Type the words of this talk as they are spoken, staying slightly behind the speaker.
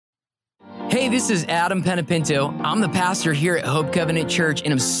Hey, this is Adam Panepinto. I'm the pastor here at Hope Covenant Church,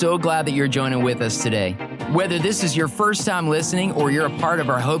 and I'm so glad that you're joining with us today. Whether this is your first time listening or you're a part of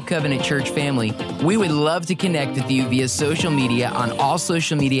our Hope Covenant Church family, we would love to connect with you via social media on all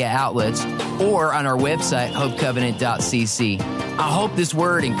social media outlets or on our website, hopecovenant.cc. I hope this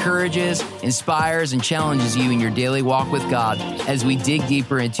word encourages, inspires, and challenges you in your daily walk with God as we dig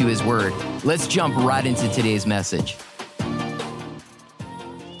deeper into His Word. Let's jump right into today's message.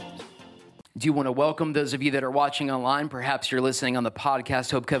 Do you want to welcome those of you that are watching online? Perhaps you're listening on the podcast,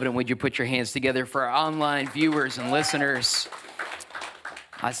 Hope Covenant. Would you put your hands together for our online viewers and listeners?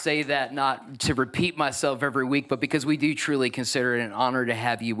 I say that not to repeat myself every week, but because we do truly consider it an honor to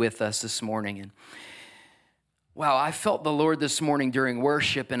have you with us this morning. And wow, I felt the Lord this morning during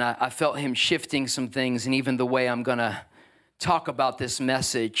worship, and I felt Him shifting some things, and even the way I'm going to talk about this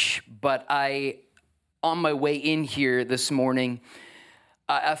message. But on my way in here this morning,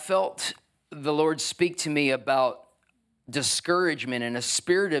 I felt the Lord speak to me about discouragement and a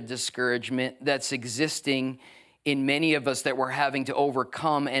spirit of discouragement that's existing in many of us that we're having to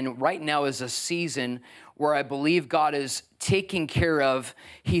overcome. And right now is a season where I believe God is taking care of,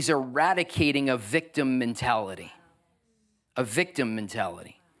 He's eradicating a victim mentality. A victim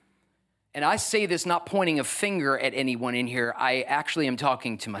mentality. And I say this not pointing a finger at anyone in here. I actually am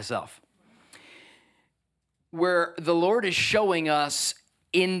talking to myself. Where the Lord is showing us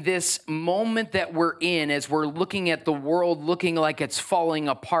in this moment that we're in, as we're looking at the world looking like it's falling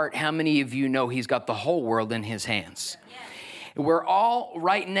apart, how many of you know He's got the whole world in His hands? Yeah. We're all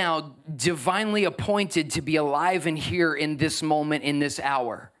right now divinely appointed to be alive and here in this moment, in this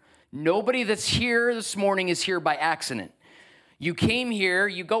hour. Nobody that's here this morning is here by accident. You came here,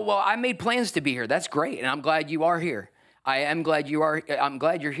 you go, well, I made plans to be here. That's great, and I'm glad you are here. I'm glad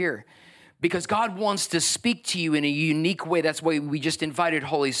you're here. Because God wants to speak to you in a unique way. That's why we just invited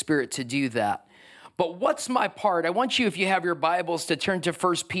Holy Spirit to do that. But what's my part? I want you, if you have your Bibles, to turn to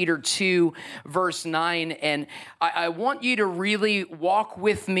 1 Peter 2, verse 9. And I want you to really walk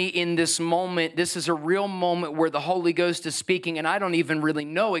with me in this moment. This is a real moment where the Holy Ghost is speaking, and I don't even really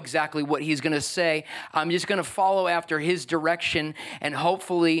know exactly what He's going to say. I'm just going to follow after His direction, and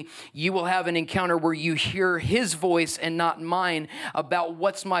hopefully you will have an encounter where you hear His voice and not mine about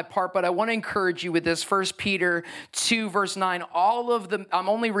what's my part. But I want to encourage you with this 1 Peter 2, verse 9. I'm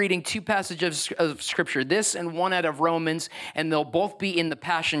only reading two passages of Scripture, this and one out of Romans, and they'll both be in the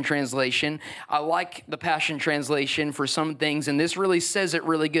Passion Translation. I like the Passion Translation for some things, and this really says it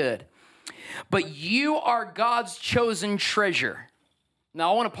really good. But you are God's chosen treasure.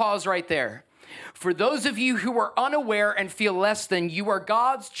 Now, I want to pause right there. For those of you who are unaware and feel less than, you are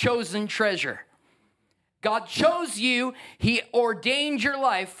God's chosen treasure. God chose you. He ordained your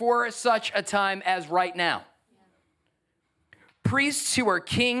life for such a time as right now. Priests who are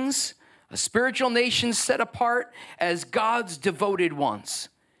kings, a spiritual nation set apart as God's devoted ones.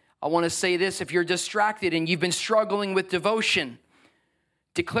 I want to say this, if you're distracted and you've been struggling with devotion,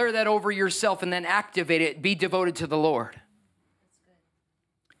 declare that over yourself and then activate it. Be devoted to the Lord.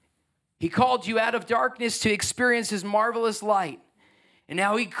 He called you out of darkness to experience His marvelous light. And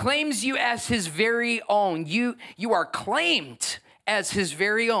now He claims you as His very own. You are claimed as His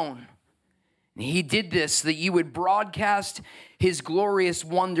very own. And He did this that you would broadcast His glorious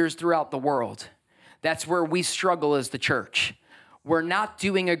wonders throughout the world. That's where we struggle as the church. We're not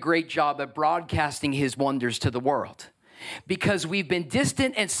doing a great job at broadcasting His wonders to the world because we've been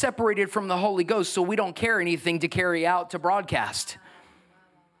distant and separated from the Holy Ghost, so we don't care anything to carry out to broadcast.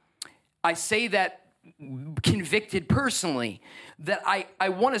 I say that convicted personally, that I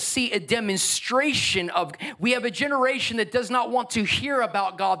want to see a demonstration of, we have a generation that does not want to hear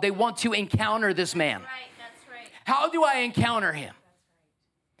about God. They want to encounter this man. That's right. How do I encounter Him?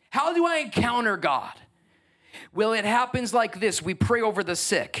 How do I encounter God? Well, it happens like this. We pray over the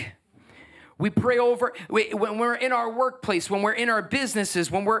sick. We pray over, when we're in our workplace, when we're in our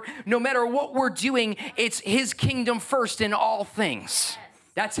businesses, no matter what we're doing, it's His kingdom first in all things.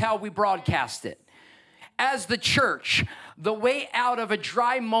 That's how we broadcast it. As the church, the way out of a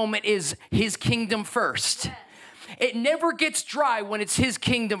dry moment is His kingdom first. Yes. It never gets dry when it's His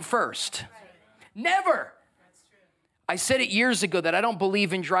kingdom first. Right. Never. That's true. I said it years ago that I don't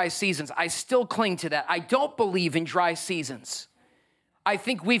believe in dry seasons. I still cling to that. I don't believe in dry seasons. I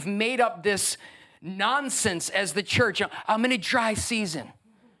think we've made up this nonsense as the church. I'm in a dry season.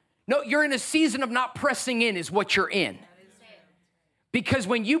 No, you're in a season of not pressing in is what you're in. Because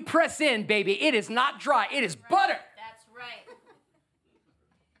when you press in, baby, it is not dry. It is butter. That's right.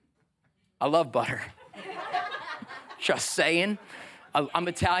 I love butter. Just saying. I'm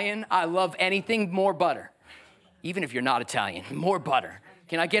Italian. I love anything more butter. Even if you're not Italian, more butter.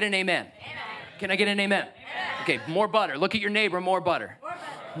 Can I get an amen? Can I get an amen? Okay, more butter. Look at your neighbor, more butter.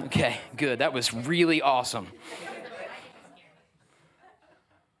 Okay, good. That was really awesome.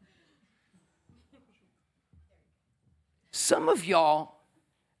 Some of y'all,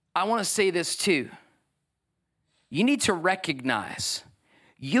 I want to say this too. You need to recognize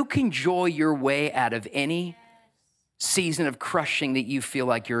you can joy your way out of any season of crushing that you feel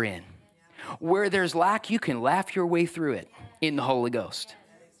like you're in. Where there's lack, you can laugh your way through it in the Holy Ghost.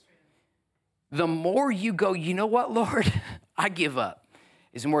 The more you go, you know what, Lord, I give up,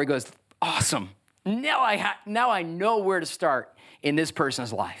 is the more he goes, awesome. Now I know where to start in this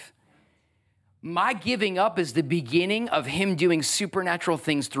person's life. My giving up is the beginning of him doing supernatural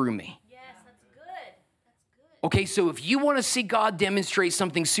things through me. Yes, that's good. That's good. Okay, so if you want to see God demonstrate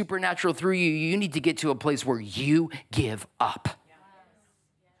something supernatural through you, you need to get to a place where you give up.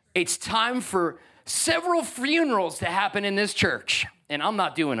 It's time for several funerals to happen in this church. And I'm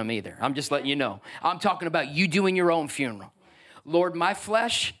not doing them either. I'm just letting you know. I'm talking about you doing your own funeral. Lord, my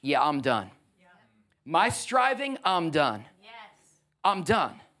flesh, yeah, I'm done. My striving, I'm done. Yes. I'm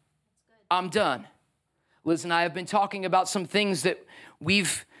done. I'm done. Liz and I have been talking about some things that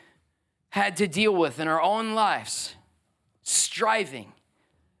we've had to deal with in our own lives, striving.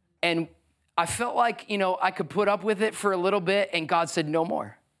 And I felt like, I could put up with it for a little bit, and God said, no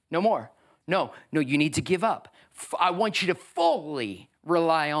more, no more. No, you need to give up. I want you to fully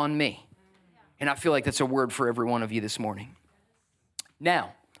rely on me. And I feel like that's a word for every one of you this morning.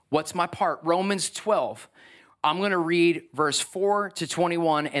 Now, what's my part? Romans 12. I'm going to read verse 4 to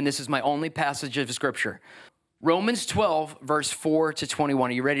 21, and this is my only passage of scripture. Romans 12, verse 4 to 21.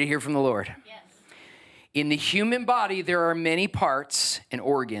 Are you ready to hear from the Lord? Yes. In the human body, there are many parts and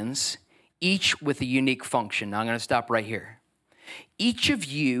organs, each with a unique function. Now, I'm going to stop right here. Each of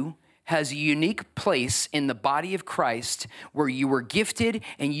you has a unique place in the body of Christ where you were gifted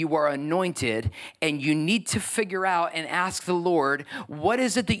and you are anointed, and you need to figure out and ask the Lord, what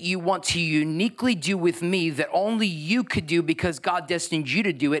is it that you want to uniquely do with me that only you could do because God destined you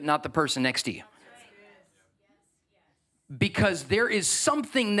to do it, not the person next to you? Because there is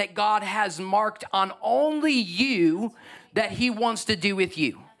something that God has marked on only you that he wants to do with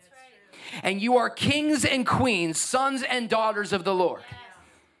you. And you are kings and queens, sons and daughters of the Lord.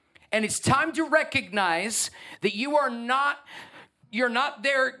 And it's time to recognize that you're not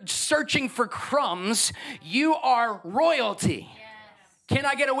there searching for crumbs. You are royalty. Yes. Can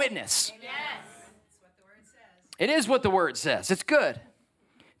I get a witness? Yes. That's what the word says. It is what the word says. It's good.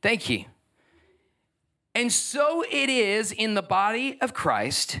 Thank you. And so it is in the body of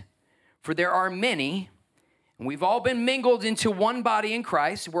Christ, for there are many, and we've all been mingled into one body in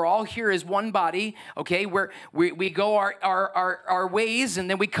Christ. We're all here as one body, okay? We go our ways, and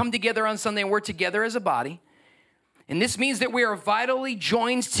then we come together on Sunday, and we're together as a body. And this means that we are vitally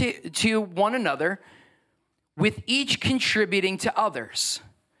joined to one another, with each contributing to others,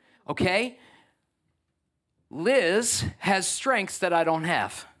 okay? Liz has strengths that I don't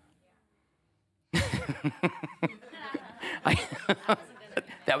have.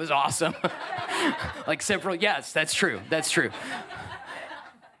 That was awesome. Like several, yes, that's true. That's true.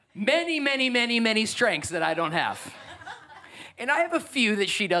 Many strengths that I don't have. And I have a few that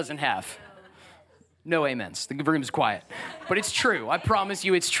she doesn't have. No amens. The room's quiet. But it's true. I promise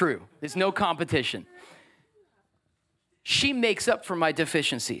you it's true. There's no competition. She makes up for my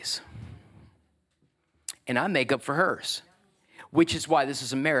deficiencies. And I make up for hers. Which is why this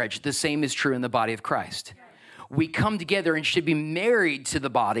is a marriage. The same is true in the body of Christ. We come together and should be married to the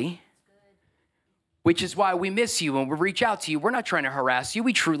body, which is why we miss you when we reach out to you. We're not trying to harass you.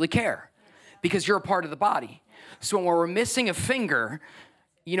 We truly care because you're a part of the body. So when we're missing a finger,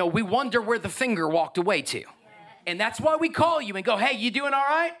 we wonder where the finger walked away to. And that's why we call you and go, hey, you doing all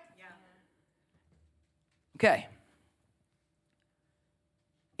right? Okay.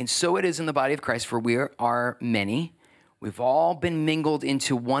 And so it is in the body of Christ, for we are many. We've all been mingled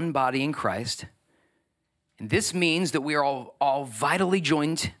into one body in Christ. And this means that we are all vitally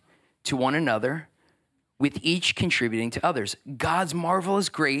joined to one another, with each contributing to others. God's marvelous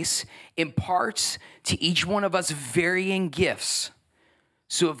grace imparts to each one of us varying gifts.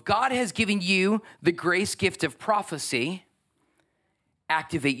 So if God has given you the grace gift of prophecy,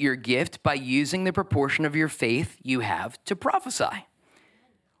 activate your gift by using the proportion of your faith you have to prophesy.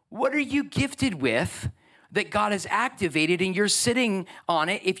 What are you gifted with that God has activated and you're sitting on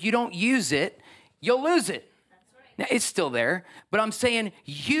it? If you don't use it, you'll lose it. Now, it's still there, but I'm saying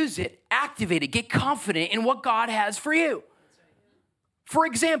use it, activate it, get confident in what God has for you. For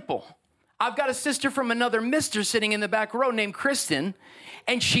example, I've got a sister from another mister sitting in the back row named Kristen,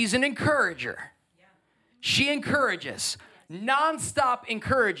 and she's an encourager. She encourages. Nonstop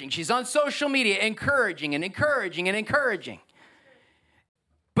encouraging. She's on social media encouraging and encouraging and encouraging.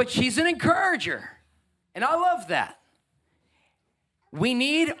 But she's an encourager. And I love that. We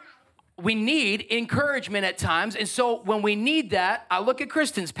need encouragement at times. And so when we need that, I look at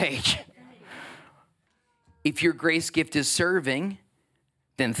Kristen's page. If your grace gift is serving,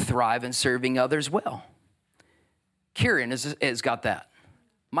 then thrive in serving others well. Kieran has got that.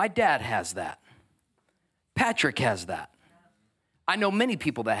 My dad has that. Patrick has that. I know many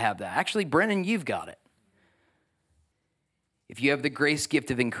people that have that. Actually, Brennan, you've got it. If you have the grace gift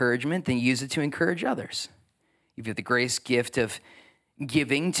of encouragement, then use it to encourage others. If you have the grace gift of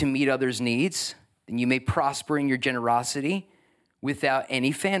giving to meet others' needs, then you may prosper in your generosity without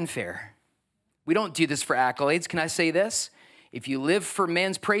any fanfare. We don't do this for accolades. Can I say this? If you live for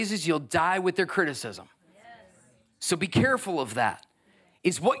man's praises, you'll die with their criticism. Yes. So be careful of that.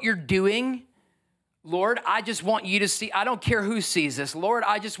 Is what you're doing, Lord, I just want you to see, I don't care who sees this. Lord,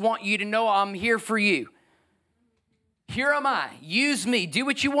 I just want you to know I'm here for you. Here am I. Use me. Do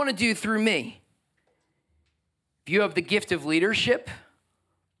what you want to do through me. If you have the gift of leadership,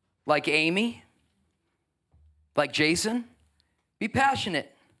 like Amy, like Jason, be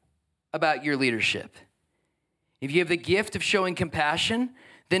passionate about your leadership. If you have the gift of showing compassion,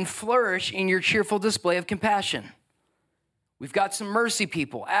 then flourish in your cheerful display of compassion. We've got some mercy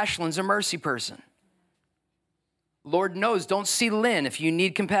people. Ashlyn's a mercy person. Lord knows, don't see Lynn if you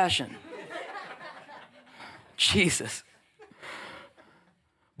need compassion. Jesus.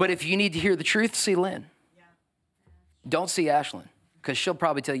 But if you need to hear the truth, see Lynn. Don't see Ashlyn, because she'll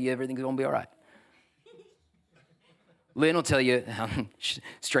probably tell you everything's going to be all right. Lynn will tell you,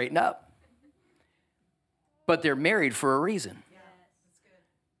 straighten up. But they're married for a reason.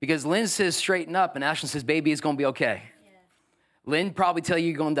 Because Lynn says straighten up, and Ashlyn says, baby, it's going to be okay. Lynn probably tell you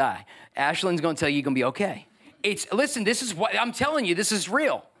you're going to die. Ashlyn's going to tell you you're going to be okay. Listen, this is what I'm telling you. This is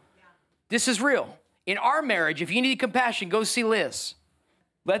real. This is real. In our marriage, if you need compassion, go see Liz.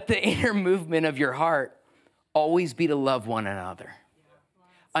 Let the inner movement of your heart always be to love one another.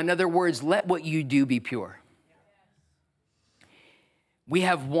 In other words, let what you do be pure. We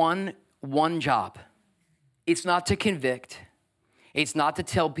have one job. It's not to convict. It's not to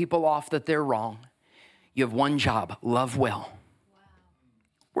tell people off that they're wrong. You have one job, love well.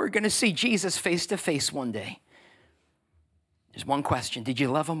 We're going to see Jesus face to face one day. There's one question. Did you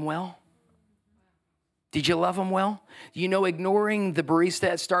love him well? Did you love them well? You know, ignoring the barista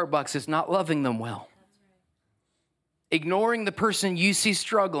at Starbucks is not loving them well. Ignoring the person you see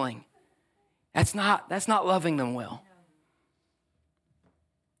struggling, that's not loving them well.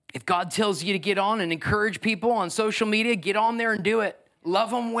 If God tells you to get on and encourage people on social media, get on there and do it.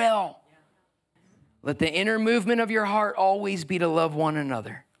 Love them well. Let the inner movement of your heart always be to love one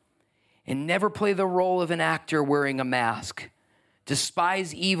another. And never play the role of an actor wearing a mask.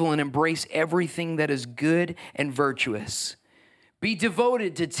 Despise evil and embrace everything that is good and virtuous. Be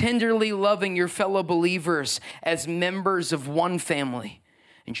devoted to tenderly loving your fellow believers as members of one family.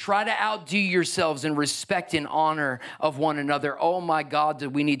 And try to outdo yourselves in respect and honor of one another. Oh my God, do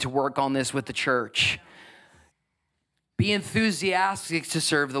we need to work on this with the church. Be enthusiastic to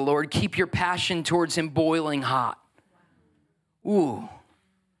serve the Lord. Keep your passion towards him boiling hot. Ooh,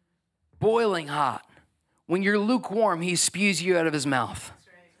 boiling hot. When you're lukewarm, he spews you out of his mouth.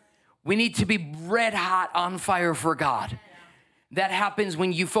 We need to be red hot on fire for God. That happens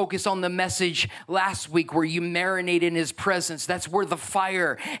when you focus on the message last week where you marinate in his presence. That's where the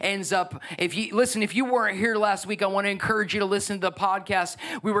fire ends up. If you weren't here last week, I want to encourage you to listen to the podcast.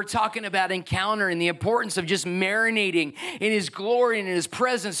 We were talking about encounter and the importance of just marinating in his glory and in his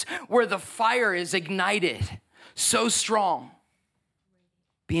presence where the fire is ignited so strong.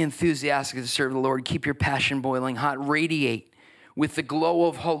 Be enthusiastic to serve the Lord. Keep your passion boiling hot. Radiate with the glow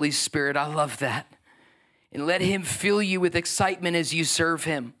of Holy Spirit. I love that. And let him fill you with excitement as you serve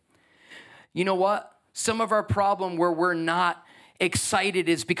him. You know what? Some of our problem where we're not excited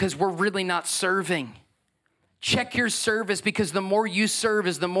is because we're really not serving. Check your service, because the more you serve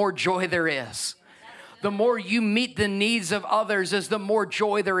is the more joy there is. The more you meet the needs of others is the more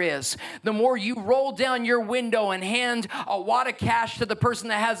joy there is. The more you roll down your window and hand a wad of cash to the person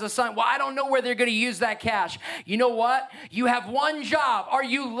that has a son. Well, I don't know where they're going to use that cash. You know what? You have one job. Are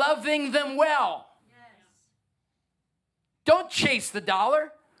you loving them well? Don't chase the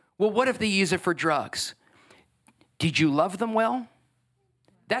dollar. Well, what if they use it for drugs? Did you love them well?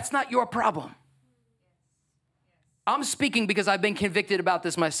 That's not your problem. I'm speaking because I've been convicted about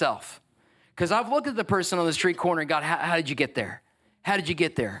this myself. Because I've looked at the person on the street corner and God, how did you get there? How did you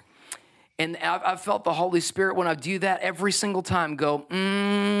get there? And I've felt the Holy Spirit when I do that every single time go,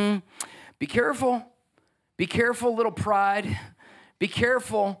 be careful. Be careful, little pride. Be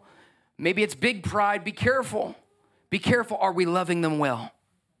careful. Maybe it's big pride. Be careful. Be careful. Are we loving them well?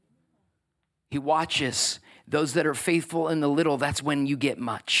 He watches those that are faithful in the little. That's when you get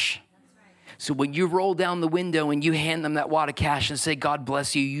much. So when you roll down the window and you hand them that wad of cash and say, God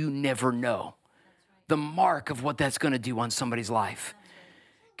bless you, you never know the mark of what that's going to do on somebody's life.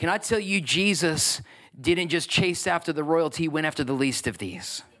 Can I tell you, Jesus didn't just chase after the royalty, he went after the least of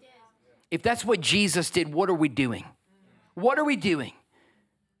these. If that's what Jesus did, what are we doing? What are we doing?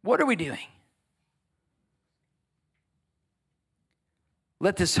 What are we doing?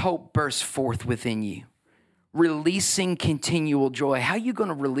 Let this hope burst forth within you. Releasing continual joy. How are you going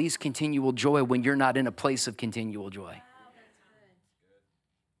to release continual joy when you're not in a place of continual joy?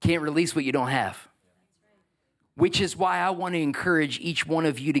 Can't release what you don't have. Which is why I want to encourage each one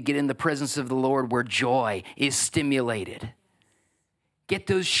of you to get in the presence of the Lord where joy is stimulated. Get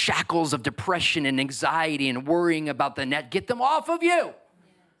those shackles of depression and anxiety and worrying about the net. Get them off of you.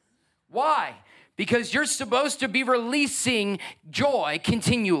 Why? Because you're supposed to be releasing joy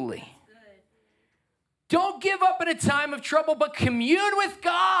continually. Don't give up in a time of trouble, but commune with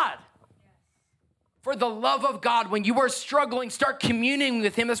God. For the love of God, when you are struggling, start communing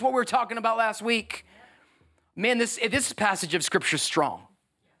with him. That's what we were talking about last week. Man, this passage of Scripture is strong.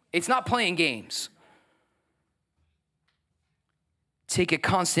 It's not playing games. Take a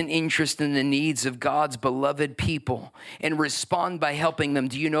constant interest in the needs of God's beloved people and respond by helping them.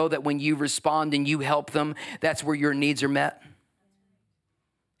 Do you know that when you respond and you help them, that's where your needs are met?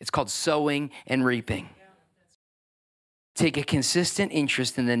 It's called sowing and reaping. Take a consistent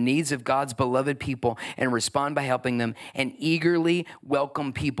interest in the needs of God's beloved people and respond by helping them and eagerly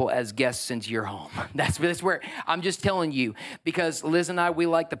welcome people as guests into your home. That's where I'm just telling you, because Liz and I, we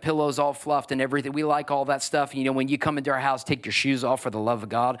like the pillows all fluffed and everything. We like all that stuff. You know, when you come into our house, take your shoes off for the love of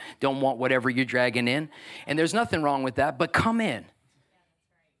God. Don't want whatever you're dragging in. And there's nothing wrong with that, but come in.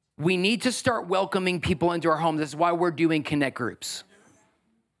 We need to start welcoming people into our home. This is why we're doing connect groups.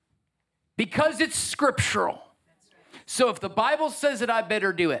 Because it's scriptural. So if the Bible says it, I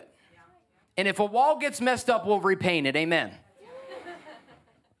better do it. And if a wall gets messed up, we'll repaint it. Amen.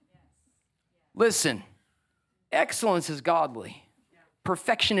 Listen, excellence is godly.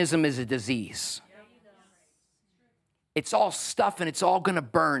 Perfectionism is a disease. It's all stuff and it's all going to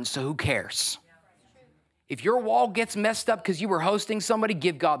burn, so who cares? If your wall gets messed up because you were hosting somebody,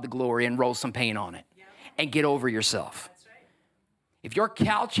 give God the glory and roll some paint on it and get over yourself. If your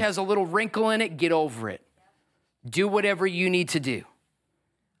couch has a little wrinkle in it, get over it. Do whatever you need to do.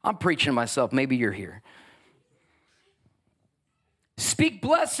 I'm preaching to myself. Maybe you're here. Speak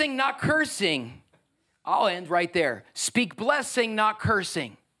blessing, not cursing. I'll end right there. Speak blessing, not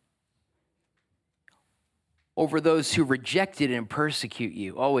cursing. Over those who rejected and persecute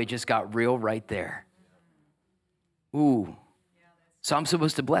you. Oh, it just got real right there. Ooh. So I'm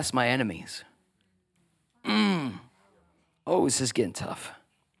supposed to bless my enemies. Oh, this is getting tough.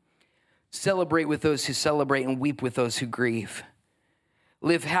 Celebrate with those who celebrate and weep with those who grieve.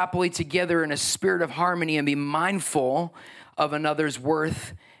 Live happily together in a spirit of harmony and be mindful of another's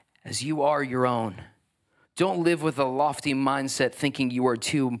worth as you are your own. Don't live with a lofty mindset thinking you are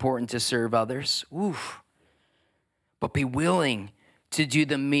too important to serve others. Oof. But be willing to do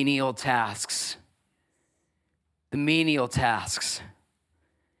the menial tasks. The menial tasks.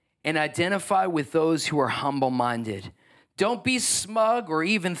 And identify with those who are humble-minded. Don't be smug or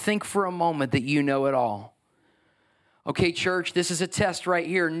even think for a moment that you know it all. Okay, church, this is a test right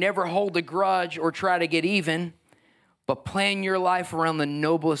here. Never hold a grudge or try to get even, but plan your life around the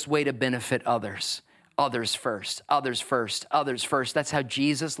noblest way to benefit others. Others first, others first, others first. That's how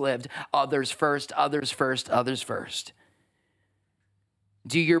Jesus lived. Others first, others first, others first.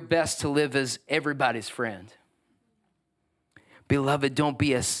 Do your best to live as everybody's friend. Beloved, don't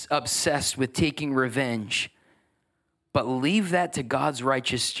be obsessed with taking revenge, but leave that to God's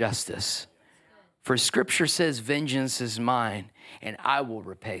righteous justice. For Scripture says, vengeance is mine, and I will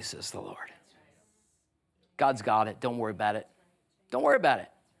repay, says the Lord. God's got it. Don't worry about it. Don't worry about it.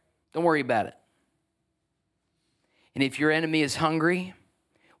 Don't worry about it. And if your enemy is hungry,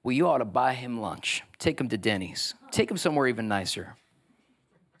 well, you ought to buy him lunch. Take him to Denny's. Take him somewhere even nicer.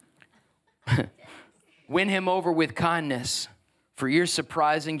 Win him over with kindness, for your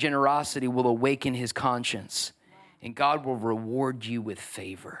surprising generosity will awaken his conscience. And God will reward you with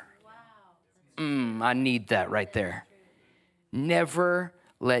favor. I need that right there. Never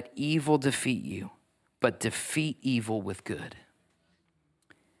let evil defeat you, but defeat evil with good.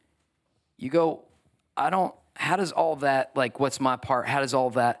 You go, how does all that, like, what's my part? How does all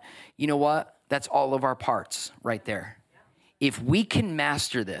that, you know what? That's all of our parts right there. If we can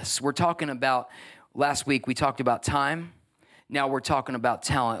master this, we're talking about Last week we talked about time. Now we're talking about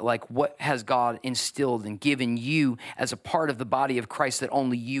talent. Like, what has God instilled and given you as a part of the body of Christ that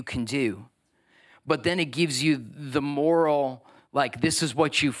only you can do? But then it gives you the moral, like, this is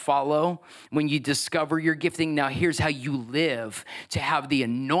what you follow when you discover your gifting. Now here's how you live to have the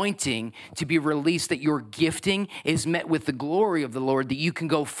anointing to be released, that your gifting is met with the glory of the Lord, that you can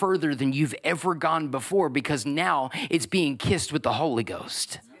go further than you've ever gone before, because now it's being kissed with the Holy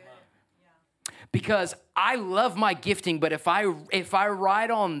Ghost. Because I love my gifting, but if I ride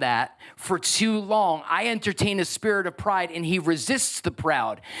on that for too long, I entertain a spirit of pride, and he resists the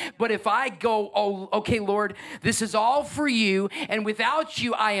proud. But if I go, oh, okay, Lord, this is all for you, and without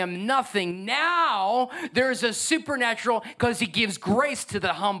you, I am nothing. Now there's a supernatural, because he gives grace to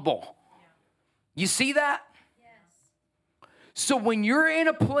the humble. You see that? Yes. So when you're in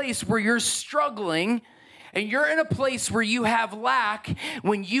a place where you're struggling, and you're in a place where you have lack,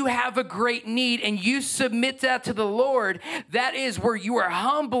 when you have a great need and you submit that to the Lord, that is where you are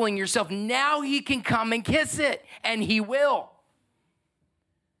humbling yourself. Now he can come and kiss it, and he will.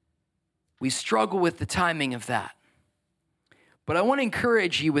 We struggle with the timing of that. But I want to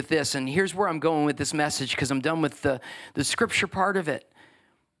encourage you with this, and here's where I'm going with this message, because I'm done with the scripture part of it.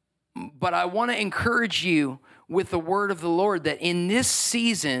 But I want to encourage you with the word of the Lord, that in this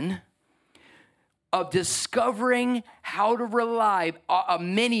season of discovering how to rely,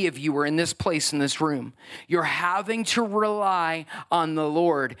 many of you are in this place in this room. You're having to rely on the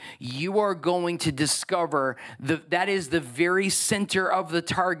Lord. You are going to discover that is the very center of the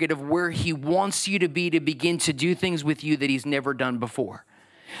target of where he wants you to be, to begin to do things with you that he's never done before.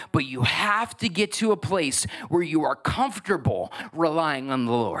 But you have to get to a place where you are comfortable relying on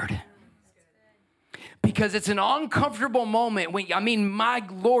the Lord. Because it's an uncomfortable moment when, my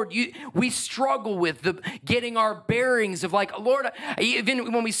Lord, we struggle with getting our bearings of, like, Lord,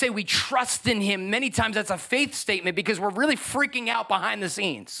 even when we say we trust in him, many times that's a faith statement, because we're really freaking out behind the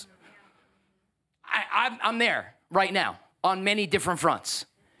scenes. I'm there right now on many different fronts.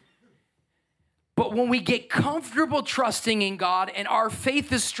 But when we get comfortable trusting in God, and our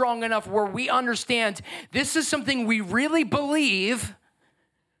faith is strong enough where we understand this is something we really believe,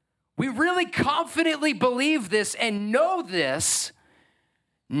 we really confidently believe this and know this,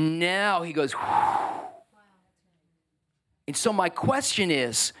 now he goes, whew. And so my question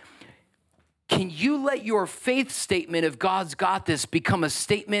is, can you let your faith statement of God's got this become a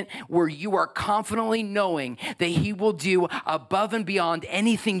statement where you are confidently knowing that he will do above and beyond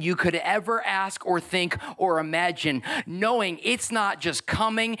anything you could ever ask or think or imagine, knowing it's not just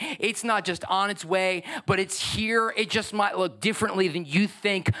coming, it's not just on its way, but it's here. It just might look differently than you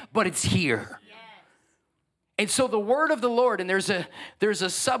think, but it's here. Yes. And so the word of the Lord, and there's a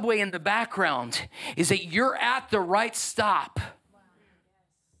subway in the background, is that you're at the right stop.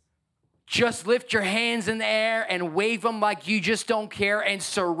 Just lift your hands in the air and wave them like you just don't care, and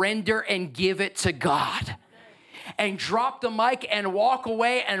surrender and give it to God. And drop the mic and walk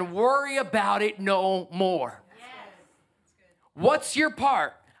away and worry about it no more. Yes. What's your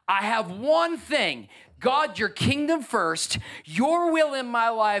part? I have one thing. God, your kingdom first, your will in my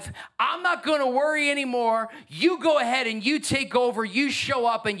life. I'm not going to worry anymore. You go ahead and you take over. You show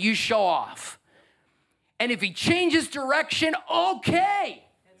up and you show off. And if he changes direction, okay.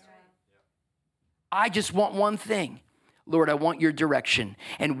 I just want one thing. Lord, I want your direction.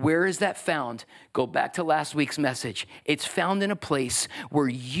 And where is that found? Go back to last week's message. It's found in a place where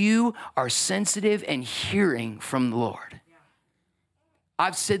you are sensitive and hearing from the Lord.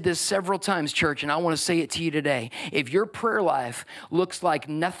 I've said this several times, church, and I want to say it to you today. If your prayer life looks like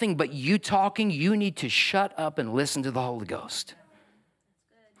nothing but you talking, you need to shut up and listen to the Holy Ghost.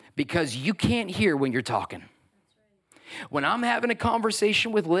 Because you can't hear when you're talking. When I'm having a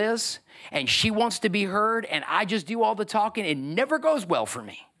conversation with Liz and she wants to be heard and I just do all the talking, it never goes well for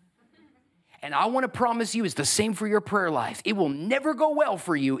me. And I want to promise you it's the same for your prayer life. It will never go well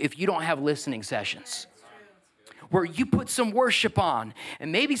for you if you don't have listening sessions where you put some worship on.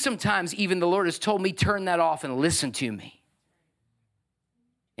 And maybe sometimes even the Lord has told me, turn that off and listen to me.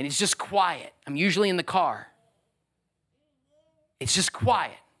 And it's just quiet. I'm usually in the car. It's just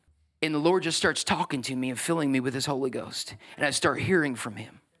quiet. And the Lord just starts talking to me and filling me with his Holy Ghost. And I start hearing from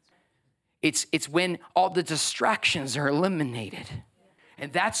him. It's when all the distractions are eliminated.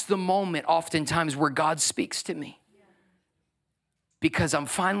 And that's the moment oftentimes where God speaks to me. Because I'm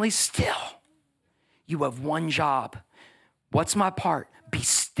finally still. You have one job. What's my part? Be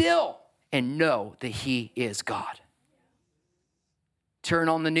still and know that he is God. Turn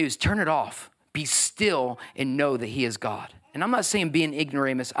on the news. Turn it off. Be still and know that he is God. And I'm not saying be an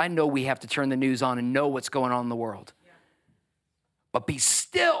ignoramus. I know we have to turn the news on and know what's going on in the world. But be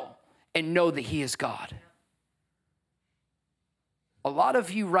still and know that he is God. A lot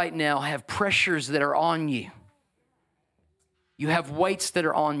of you right now have pressures that are on you. You have weights that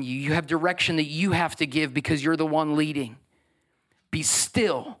are on you. You have direction that you have to give because you're the one leading. Be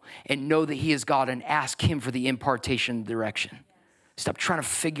still and know that he is God and ask him for the impartation of direction. Stop trying to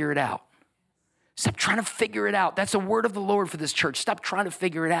figure it out. Stop trying to figure it out. That's a word of the Lord for this church. Stop trying to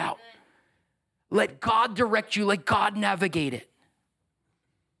figure it out. Let God direct you. Let God navigate it.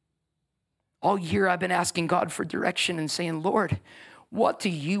 All year I've been asking God for direction and saying, Lord, what do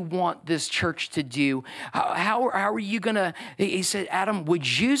you want this church to do? How are you going to, he said, Adam,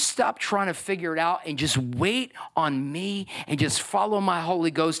 would you stop trying to figure it out and just wait on me and just follow my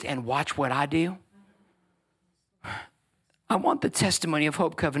Holy Ghost and watch what I do? I want the testimony of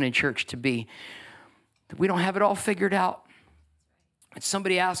Hope Covenant Church to be that we don't have it all figured out. If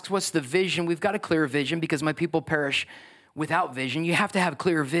somebody asks, what's the vision? We've got a clear vision because my people perish without vision. You have to have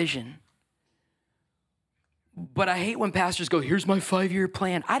clear vision. But I hate when pastors go, here's my 5-year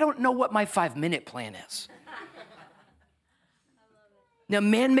plan. I don't know what my 5-minute plan is. Now,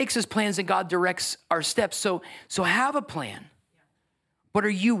 man makes his plans and God directs our steps. So have a plan. But are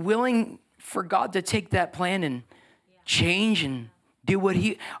you willing for God to take that plan and change and do what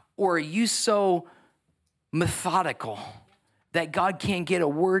or are you so methodical that God can't get a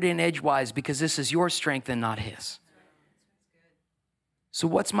word in edgewise because this is your strength and not his? So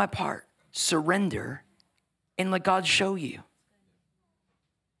what's my part? Surrender and let God show you.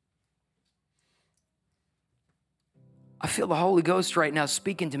 I feel the Holy Ghost right now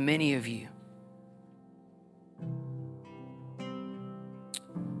speaking to many of you.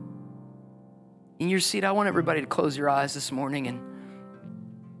 In your seat, I want everybody to close your eyes this morning. And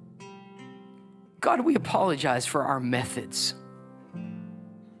God, we apologize for our methods,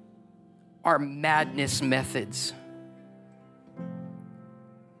 our madness methods.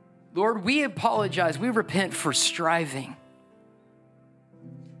 Lord, we apologize. We repent for striving.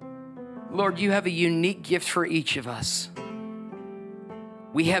 Lord, you have a unique gift for each of us.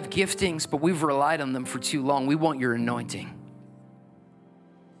 We have giftings, but we've relied on them for too long. We want your anointing.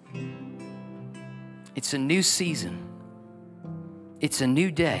 It's a new season. It's a new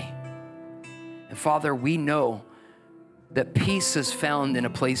day. And Father, we know that peace is found in a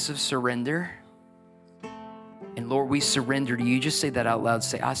place of surrender. And Lord, we surrender to you. Just say that out loud.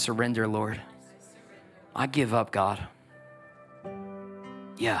 Say, I surrender, Lord. I give up, God.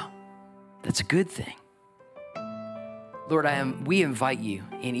 Yeah, that's a good thing. Lord, we invite you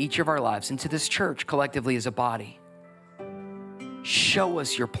in each of our lives, into this church collectively as a body. Show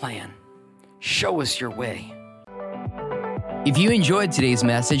us your plan. Show us your way. If you enjoyed today's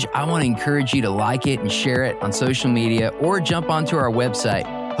message, I want to encourage you to like it and share it on social media or jump onto our website,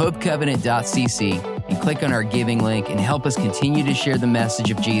 hopecovenant.cc, and click on our giving link and help us continue to share the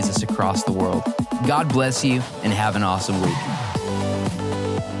message of Jesus across the world. God bless you and have an awesome week.